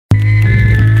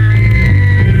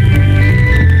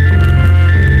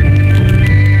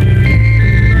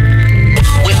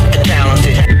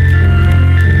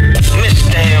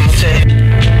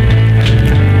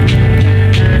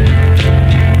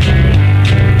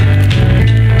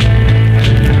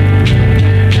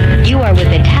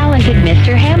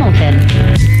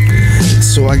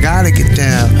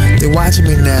watch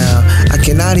me now. I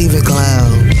cannot even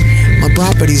clown. My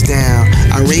property's down.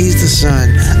 I raise the sun.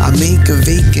 I make a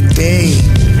vacant day.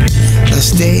 Now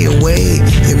stay away.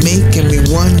 You're making me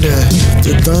wonder.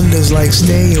 The thunder's like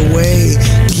stay away.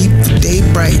 Keep the day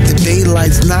bright. The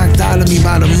daylight's knocked out of me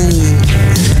by the moon.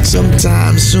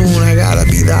 Sometime soon I gotta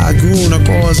be the goon or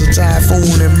cause a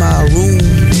typhoon in my room.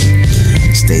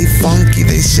 Stay funky,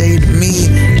 they say to me.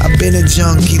 I've been a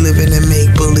junkie living in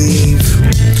make-believe.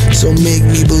 So make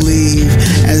me believe,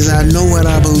 as I know what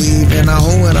I believe, and I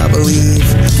hold what I believe.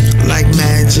 Like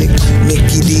magic,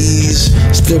 Mickey D's.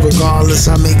 Still regardless,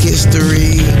 I make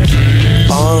history.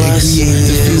 All I see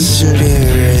is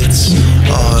spirits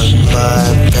on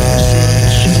my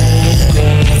back.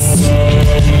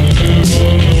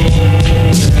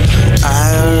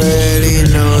 I already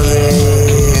know they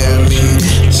hear me,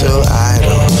 so I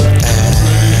don't ask.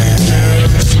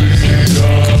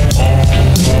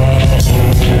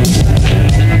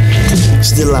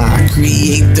 Still I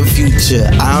create the future.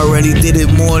 I already did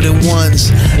it more than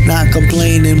once. Not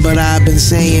complaining, but I've been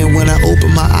saying when I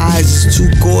open my eyes it's too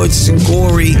gorgeous and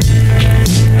gory.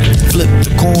 Flip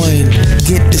the coin,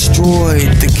 get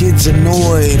destroyed. The kid's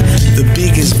annoyed. The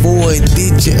biggest void,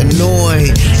 did you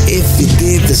annoy? If you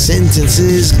did, the sentence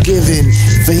is given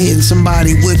for hitting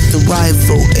somebody with the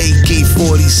rifle,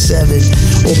 AK-47,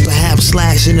 or perhaps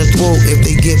slashing the throat if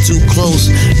they get too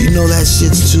close. You know that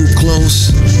shit's too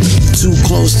close. Too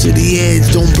close to the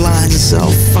edge. Don't blind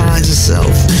yourself. Find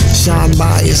yourself. Shine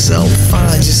by yourself.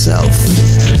 Find yourself.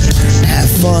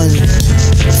 Have fun.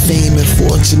 Fame and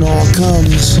fortune all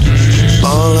comes.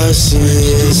 All I see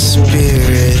is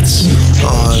spirits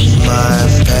on my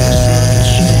back.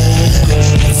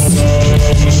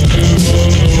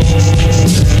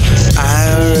 I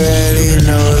already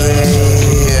know they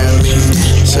hear me,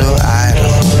 so I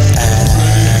don't ask.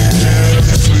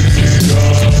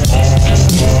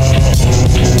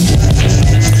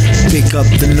 Pick up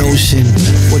the notion.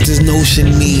 What does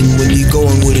notion mean when you're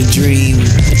going with a dream?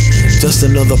 Just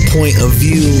another point of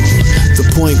view. The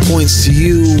point points to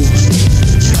you.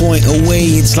 Point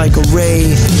away, it's like a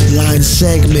ray. Line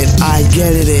segment, I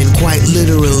get it in quite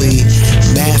literally.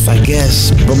 Math, I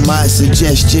guess, but my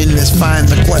suggestion is find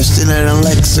the question in a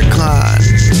lexicon.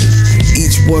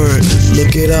 Each word,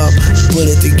 look it up, put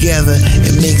it together,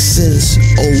 it makes sense.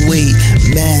 Oh wait,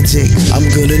 magic, I'm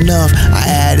good enough. I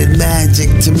added magic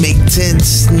to make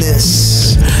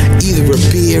tenseness. Either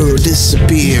appear or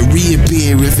disappear,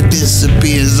 reappear if it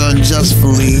disappears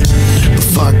unjustly. But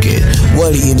fuck it,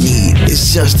 what do you need?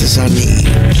 It's justice I need.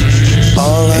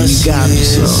 All I see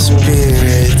is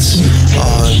spirits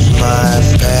on my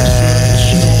back.